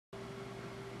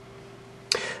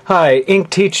Hi,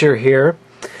 Ink Teacher here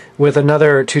with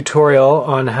another tutorial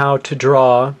on how to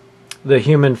draw the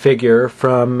human figure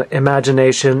from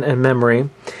imagination and memory.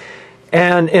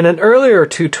 And in an earlier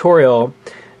tutorial,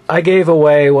 I gave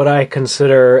away what I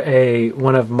consider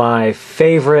one of my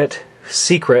favorite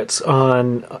secrets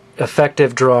on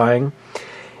effective drawing,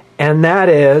 and that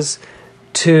is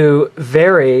to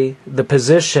vary the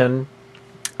position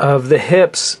of the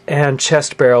hips and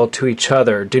chest barrel to each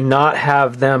other. Do not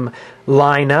have them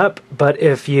line up, but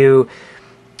if you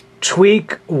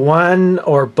tweak one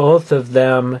or both of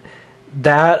them,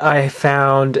 that I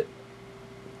found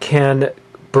can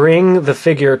bring the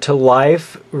figure to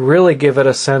life, really give it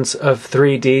a sense of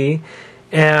 3D.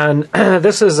 And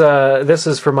this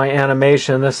is for my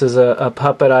animation. This is a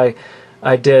puppet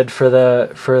I did for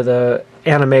the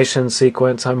animation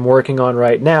sequence I'm working on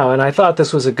right now, and I thought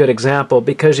this was a good example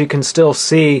because you can still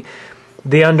see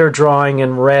the underdrawing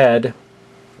in red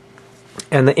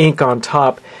and the ink on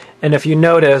top. And if you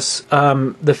notice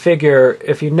the figure,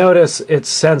 if you notice its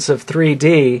sense of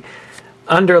 3D,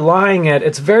 underlying it,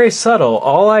 it's very subtle.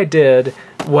 All I did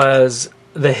was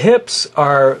the hips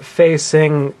are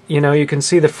facing, you can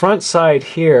see the front side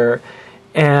here,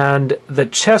 and the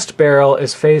chest barrel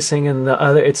is facing in the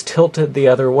other, it's tilted the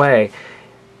other way.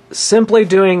 Simply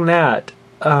doing that,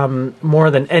 more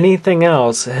than anything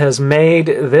else, has made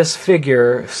this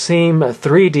figure seem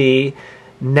 3D,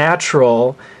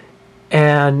 natural,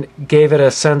 and gave it a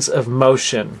sense of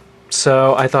motion.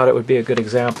 So I thought it would be a good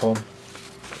example.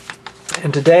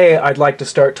 And today I'd like to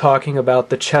start talking about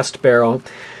the chest barrel.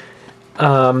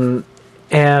 And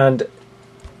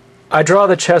I draw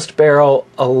the chest barrel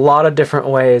a lot of different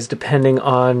ways depending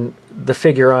on the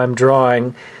figure I'm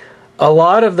drawing. A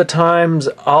lot of the times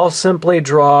I'll simply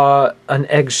draw an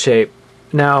egg shape.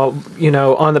 Now,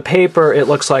 on the paper it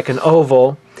looks like an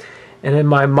oval, and in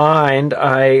my mind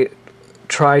I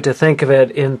try to think of it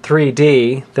in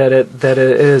 3D, that it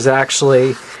is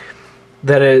actually,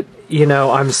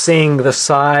 I'm seeing the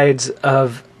sides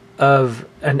of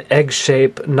an egg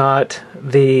shape, not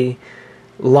the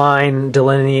line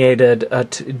delineating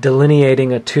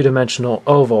a two-dimensional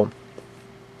oval.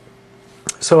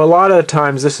 So a lot of the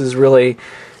times this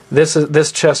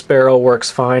chest barrel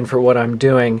works fine for what I'm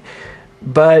doing,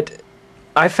 but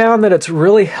I found that it's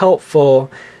really helpful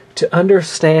to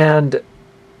understand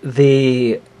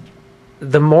the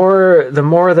more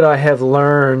that I have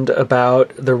learned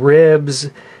about the ribs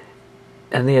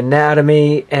and the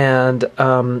anatomy, and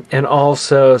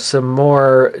also some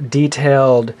more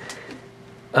detailed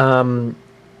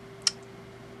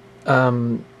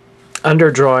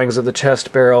underdrawings of the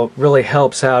chest barrel, really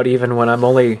helps out even when I'm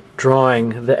only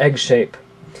drawing the egg shape.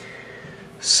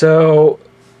 So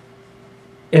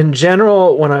in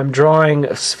general, when I'm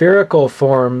drawing spherical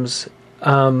forms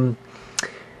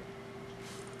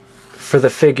for the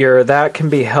figure, that can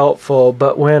be helpful,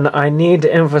 but when I need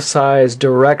to emphasize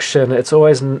direction, it's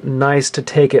always nice to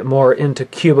take it more into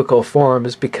cubical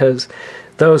forms because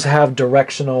those have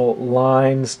directional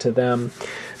lines to them.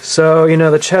 So,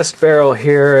 the chest barrel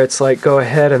here, it's like, go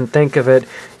ahead and think of it.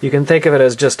 You can think of it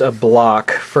as just a block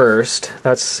first.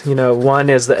 That's, one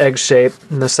is the egg shape,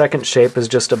 and the second shape is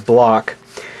just a block.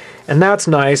 And that's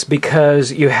nice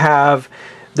because you have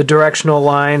the directional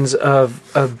lines of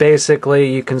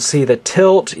basically, you can see the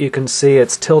tilt, you can see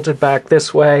it's tilted back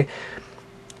this way.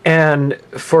 And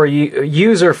for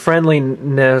user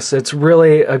friendliness, it's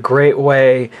really a great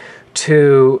way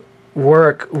to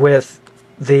work with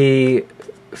the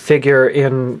figure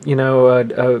in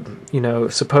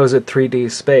supposed 3D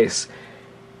space,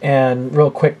 and real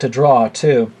quick to draw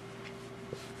too.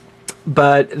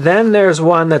 But then there's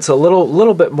one that's a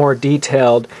little bit more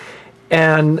detailed,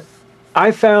 and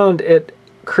I found it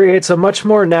creates a much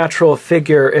more natural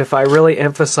figure if I really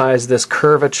emphasize this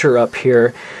curvature up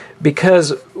here,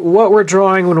 because what we're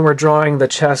drawing when we're drawing the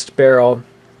chest barrel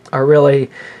are really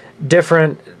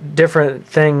different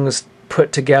things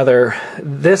put together.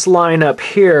 This line up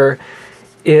here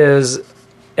is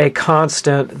a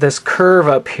constant. This curve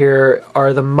up here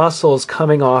are the muscles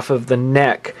coming off of the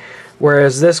neck,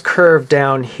 whereas this curve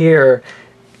down here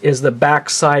is the back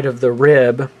side of the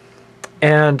rib.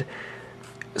 And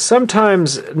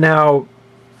sometimes now,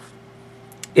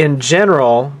 in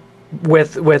general,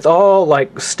 with all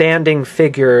like standing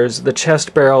figures, the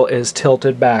chest barrel is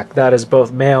tilted back. That is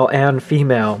both male and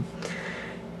female.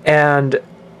 And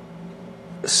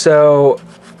so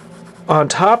on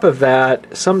top of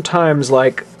that, sometimes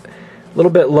like a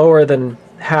little bit lower than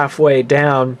halfway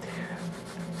down,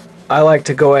 I like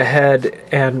to go ahead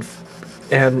and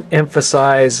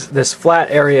emphasize this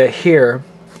flat area here,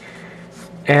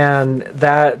 and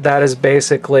that is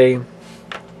basically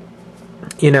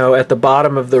you know, at the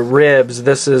bottom of the ribs,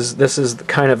 this is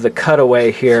kind of the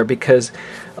cutaway here, because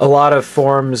a lot of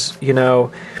forms, you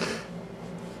know,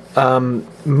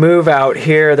 move out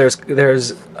here.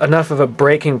 There's enough of a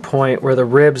breaking point where the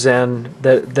ribs end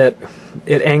that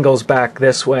it angles back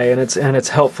this way, and it's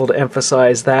helpful to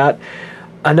emphasize that.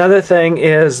 Another thing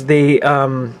is the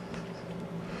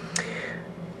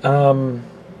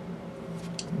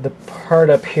part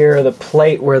up here, the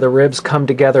plate where the ribs come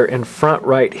together in front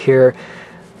right here.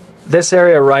 This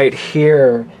area right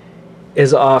here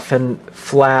is often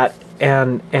flat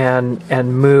and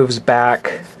moves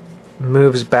back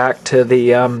to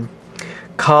the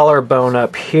collarbone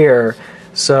up here.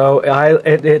 So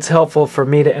it's helpful for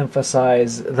me to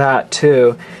emphasize that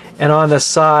too. And on the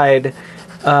side,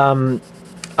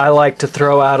 I like to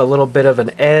throw out a little bit of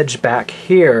an edge back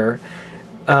here,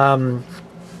 and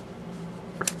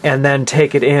then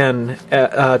take it in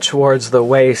towards the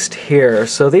waist here.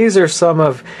 So these are some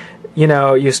of, you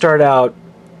know, you start out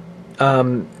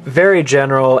very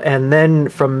general, and then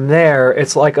from there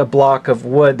it's like a block of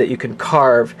wood that you can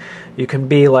carve. You can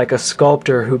be like a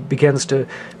sculptor who begins to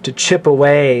chip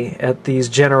away at these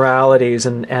generalities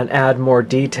and add more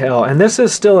detail. And this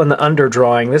is still in the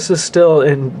underdrawing. This is still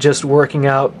in just working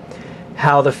out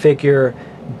how the figure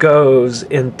goes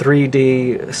in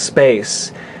 3D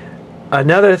space.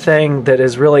 Another thing that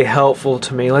is really helpful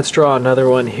to me, let's draw another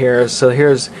one here. So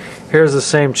here's the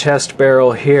same chest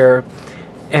barrel here,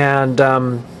 and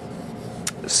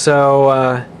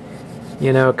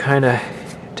you know, kind of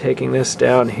taking this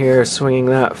down here, swinging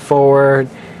that forward.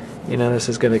 You know, this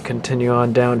is going to continue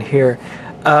on down here.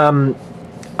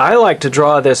 I like to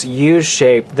draw this U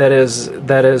shape that is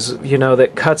you know,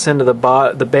 that cuts into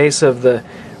the base of the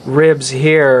ribs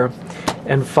here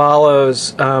and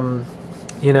follows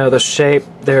you know, the shape.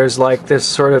 There's like this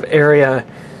sort of area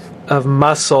of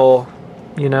muscle.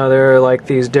 You know, there are like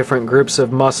these different groups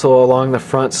of muscle along the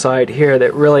front side here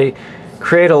that really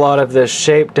create a lot of this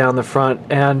shape down the front,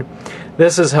 and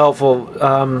this is helpful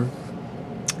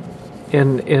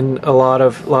in a lot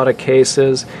of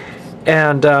cases.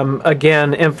 And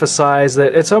again, emphasize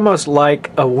that it's almost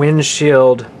like a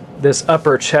windshield. This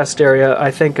upper chest area, I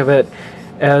think of it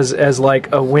as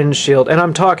like a windshield, and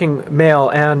I'm talking male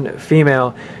and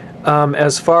female.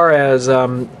 As far as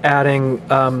adding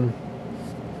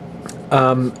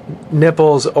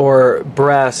nipples or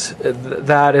breasts,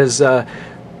 that is that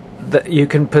you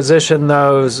can position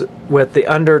those with the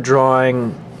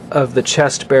underdrawing of the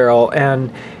chest barrel,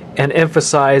 and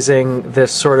emphasizing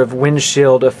this sort of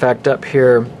windshield effect up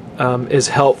here is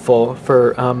helpful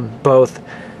for both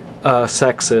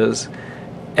sexes.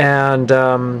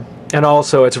 And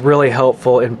also it's really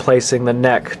helpful in placing the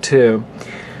neck too.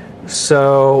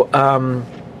 So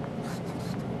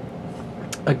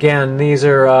again, these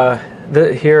are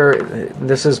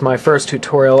this is my first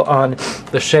tutorial on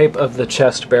the shape of the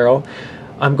chest barrel.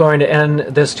 I'm going to end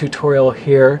this tutorial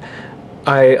here.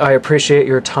 I appreciate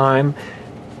your time.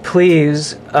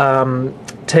 Please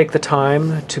take the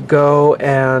time to go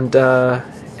and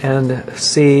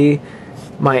see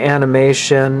my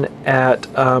animation at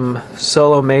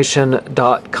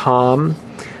solomation.com.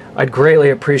 I'd greatly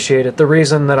appreciate it. The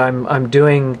reason that I'm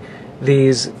doing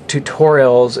these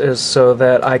tutorials is so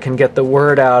that I can get the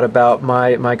word out about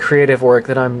my creative work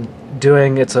that I'm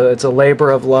doing. It's a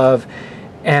labor of love,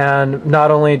 and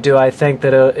not only do I think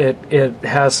that it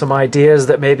has some ideas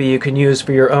that maybe you can use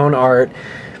for your own art,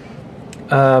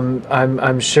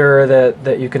 I'm sure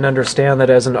that you can understand that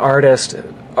as an artist,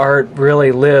 art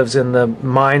really lives in the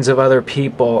minds of other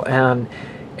people, and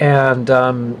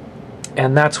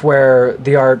that's where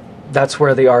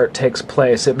the art takes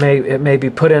place. It may be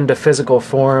put into physical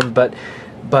form, but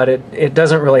it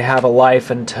doesn't really have a life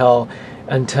until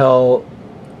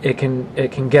it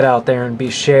can get out there and be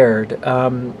shared.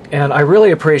 And I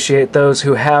really appreciate those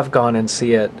who have gone and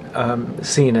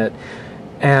seen it.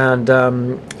 And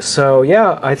so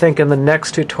yeah, I think in the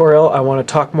next tutorial I want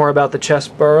to talk more about the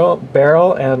chest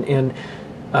barrel, and in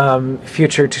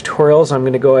future tutorials I'm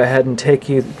going to go ahead and take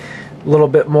you a little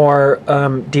bit more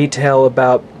detail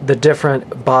about the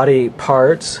different body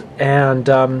parts. And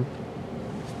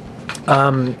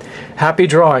happy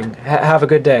drawing. Have a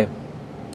good day.